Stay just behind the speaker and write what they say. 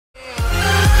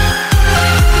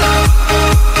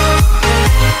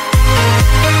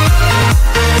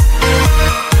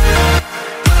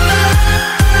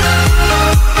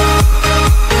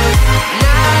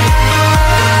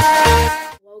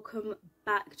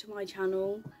to my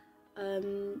channel.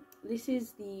 This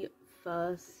is the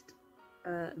first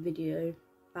video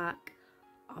back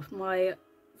after my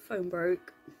phone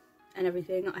broke and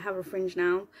everything. I have a fringe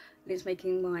now and it's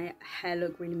making my hair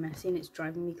look really messy and it's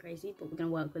driving me crazy, but we're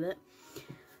gonna work with it.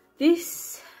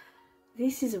 This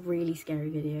is a really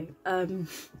scary video.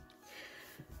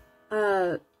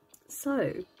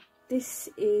 So this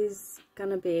is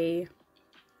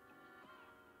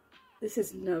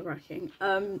nerve-wracking.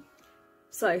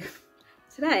 So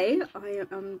today I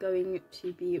am going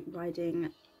to be riding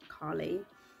Carly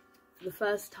for the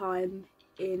first time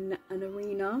in an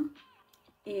arena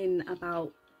in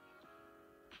about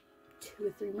 2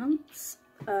 or 3 months.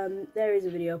 There is a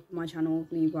video up on my channel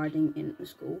of me riding in a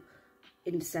school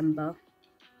in December.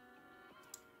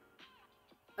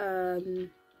 But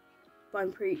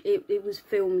it was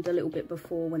filmed a little bit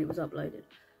before when it was uploaded,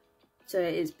 so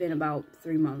it's been about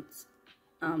 3 months,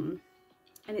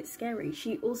 and it's scary.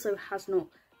 She also has not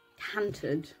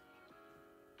cantered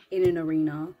in an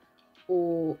arena,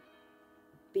 or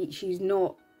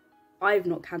I've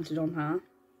not cantered on her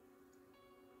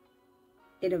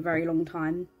in a very long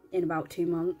time, in about 2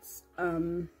 months.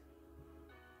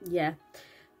 Yeah,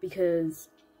 because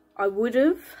I would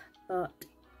have, but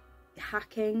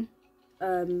hacking,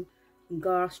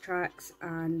 grass tracks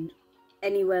and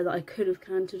anywhere that I could have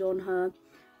cantered on her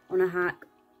on a hack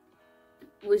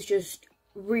was just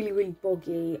really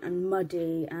boggy and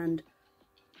muddy and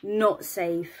not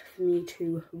safe for me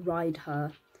to ride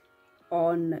her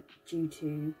on due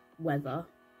to weather,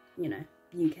 you know,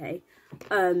 UK.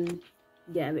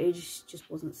 Yeah, but it just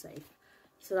wasn't safe,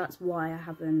 so that's why I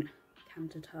haven't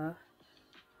cantered her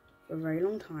for a very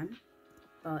long time.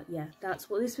 But yeah, that's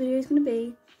what this video is going to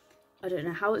be. I don't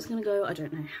know how it's going to go. I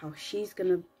don't know how she's going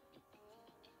to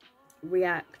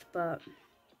react, but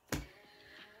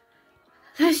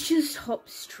let's just hop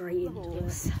straight into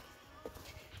this.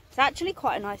 It's actually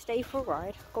quite a nice day for a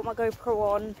ride. I've got my GoPro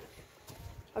on.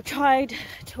 I've tried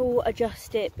to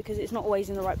adjust it because it's not always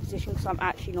in the right position, because I'm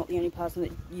actually not the only person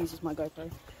that uses my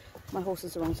GoPro. My horse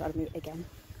is the wrong side of me again.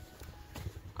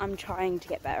 I'm trying to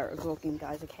get better at vlogging,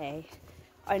 guys, okay?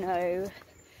 I know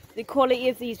the quality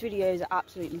of these videos are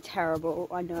absolutely terrible.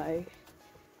 I know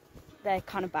they're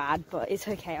kind of bad, but it's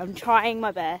okay. I'm trying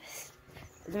my best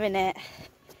at the minute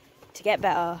to get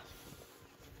better.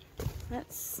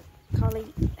 That's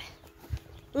Carly.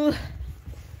 Ugh.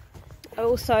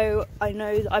 Also, I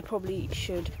know that I probably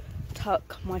should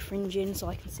tuck my fringe in so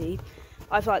I can see.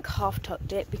 I've like half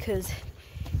tucked it, because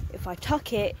if I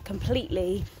tuck it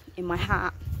completely in my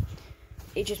hat,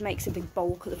 it just makes a big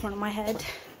bulk at the front of my head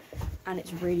and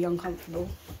it's really uncomfortable.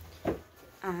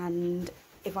 And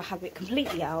if I have it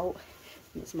completely out,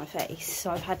 it's my face.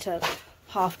 So I've had to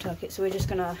half tuck it. So we're just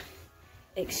gonna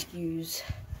excuse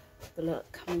the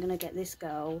look. I'm gonna get this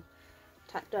girl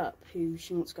tacked up who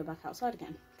she wants to go back outside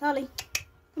again. Carly,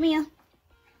 come here.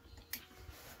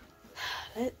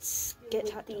 Let's get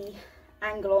the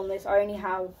angle on this. I only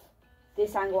have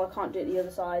this angle, I can't do it the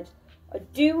other side. I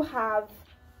do have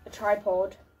a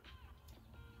tripod,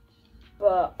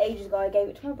 but ages ago I gave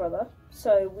it to my brother,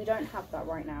 so we don't have that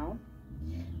right now.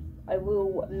 I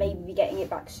will maybe be getting it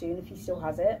back soon if he still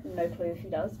has it. No clue if he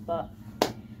does, but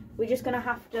we're just gonna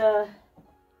have to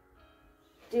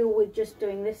deal with just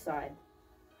doing this side.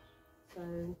 So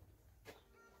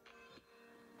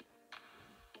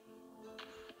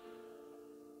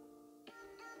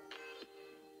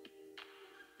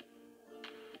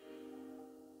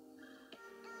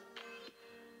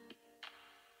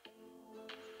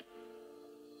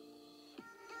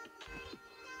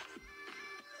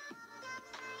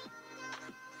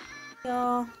we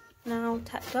are now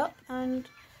tacked up and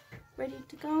ready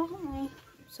to go, aren't we?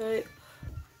 So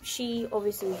she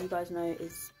obviously, as you guys know,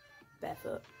 is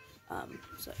barefoot.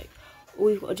 So all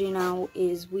we've got to do now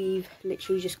is we've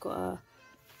literally just got to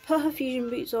put her fusion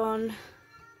boots on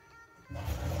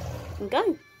and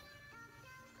go.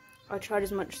 I tried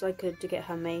as much as I could to get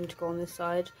her mane to go on this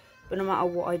side, but no matter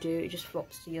what I do, it just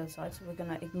flops to the other side, so we're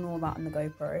going to ignore that in the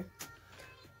GoPro.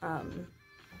 I'm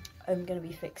going to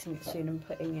be fixing it soon and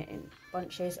putting it in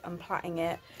bunches and plaiting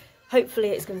it. Hopefully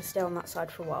it's going to stay on that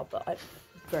side for a while, but I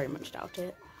very much doubt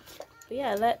it. But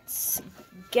yeah, let's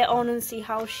get on and see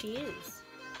how she is.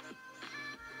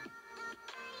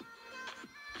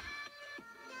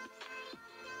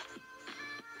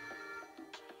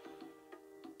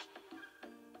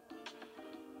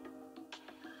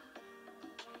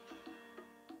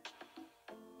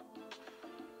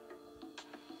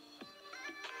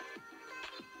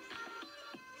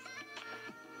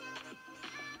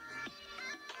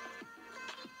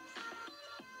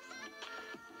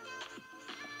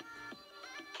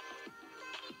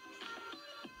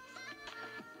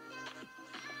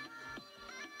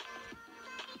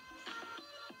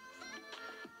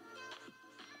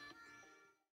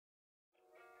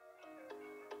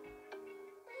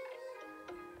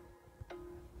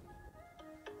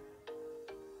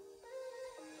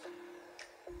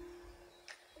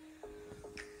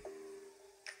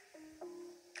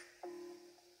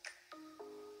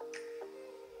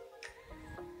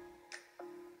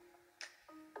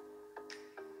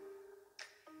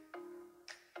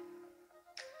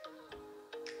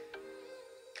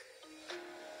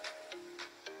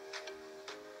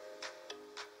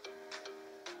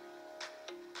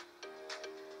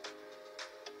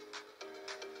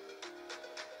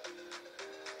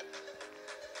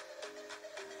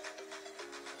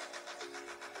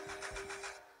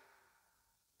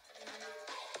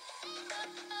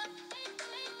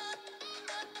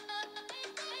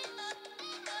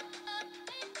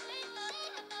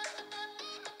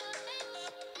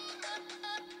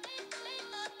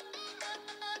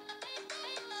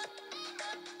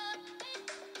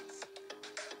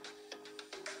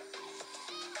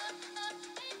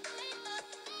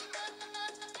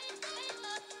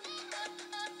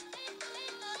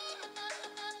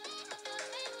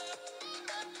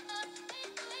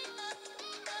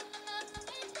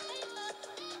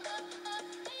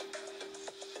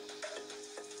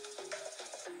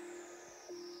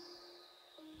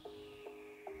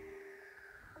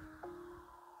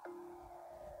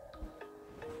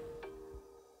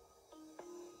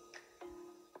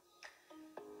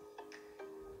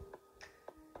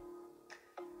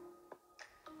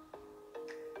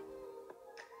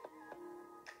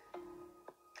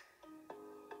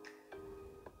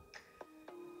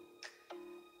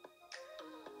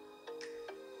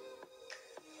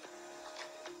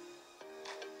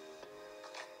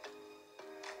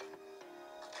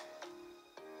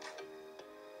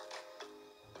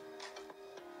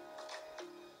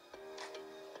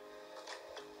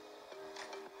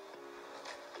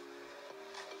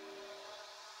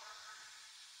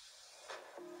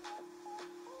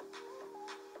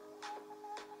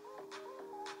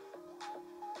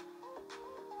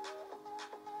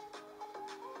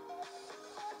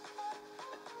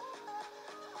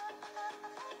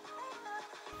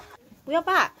 we are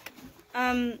back.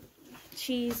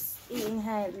 She's eating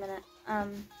hair at the minute.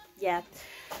 Yeah.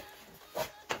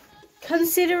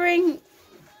 Considering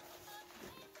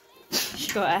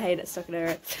she got her hair that's stuck in her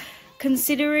ear.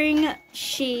 Considering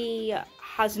she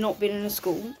has not been in a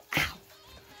school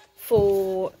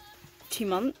for 2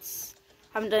 months,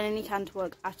 haven't done any Canter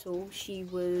work at all. She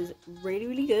was really,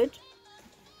 really good.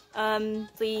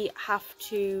 We have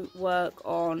to work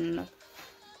on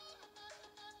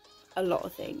a lot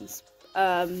of things.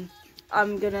 I'm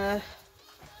gonna,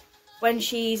 when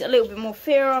she's a little bit more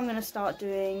fair, I'm gonna start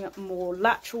doing more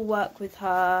lateral work with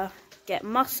her, get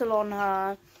muscle on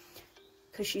her,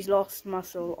 because she's lost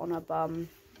muscle on her bum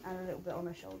and a little bit on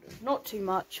her shoulders. Not too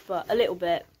much, but a little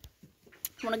bit.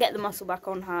 I want to get the muscle back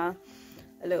on her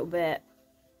a little bit.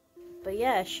 But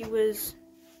yeah, she was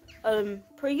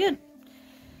pretty good.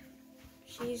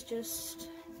 She's just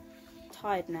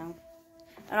tired now.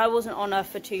 And I wasn't on her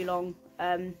for too long.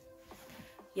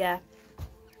 Yeah.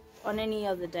 On any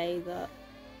other day that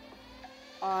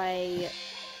I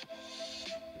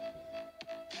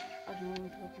don't know what I'm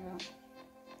talking about.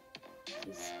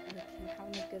 She's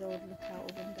having a good old look out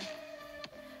the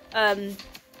window.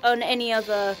 On any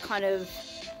other kind of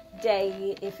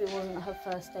day, if it wasn't her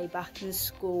first day back in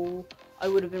school, I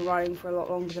would have been riding for a lot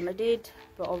longer than I did,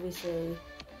 but obviously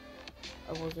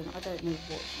I wasn't. I don't know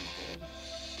what she's doing.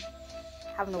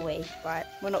 Having a wee, right?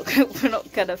 We're not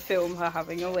gonna film her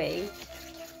having a wee.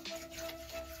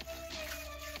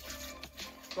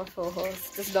 My poor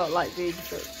horse does not like being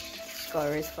shook. She's got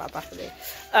her ears flat back at me.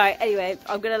 Alright, anyway,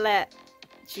 I'm gonna let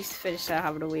she's finished her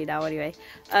having a wee now anyway.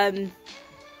 Yeah,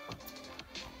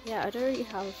 I don't really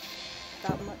have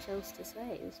that much else to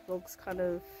say. This vlog's kind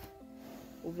of,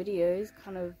 or video is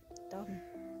kind of done.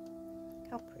 Look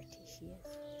how pretty she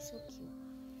is. So cute.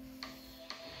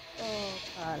 Oh,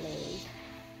 Carly.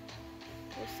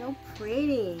 You're so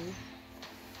pretty.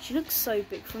 She looks so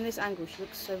big. From this angle, she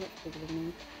looks so much bigger than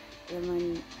me. And then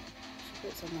when she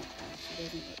puts on that camera, she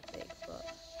doesn't look big, but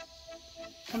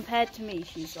compared to me,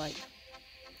 she's like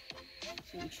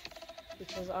huge.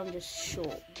 Because I'm just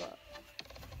short, but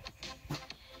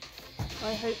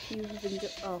I hope you have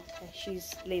enjoyed. Oh, okay,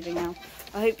 she's leaving now.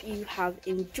 I hope you have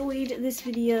enjoyed this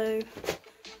video.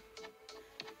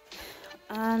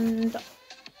 And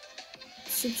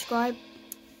subscribe,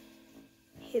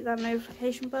 hit that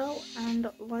notification bell,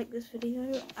 and like this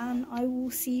video. And I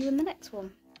will see you in the next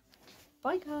one.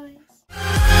 Bye, guys.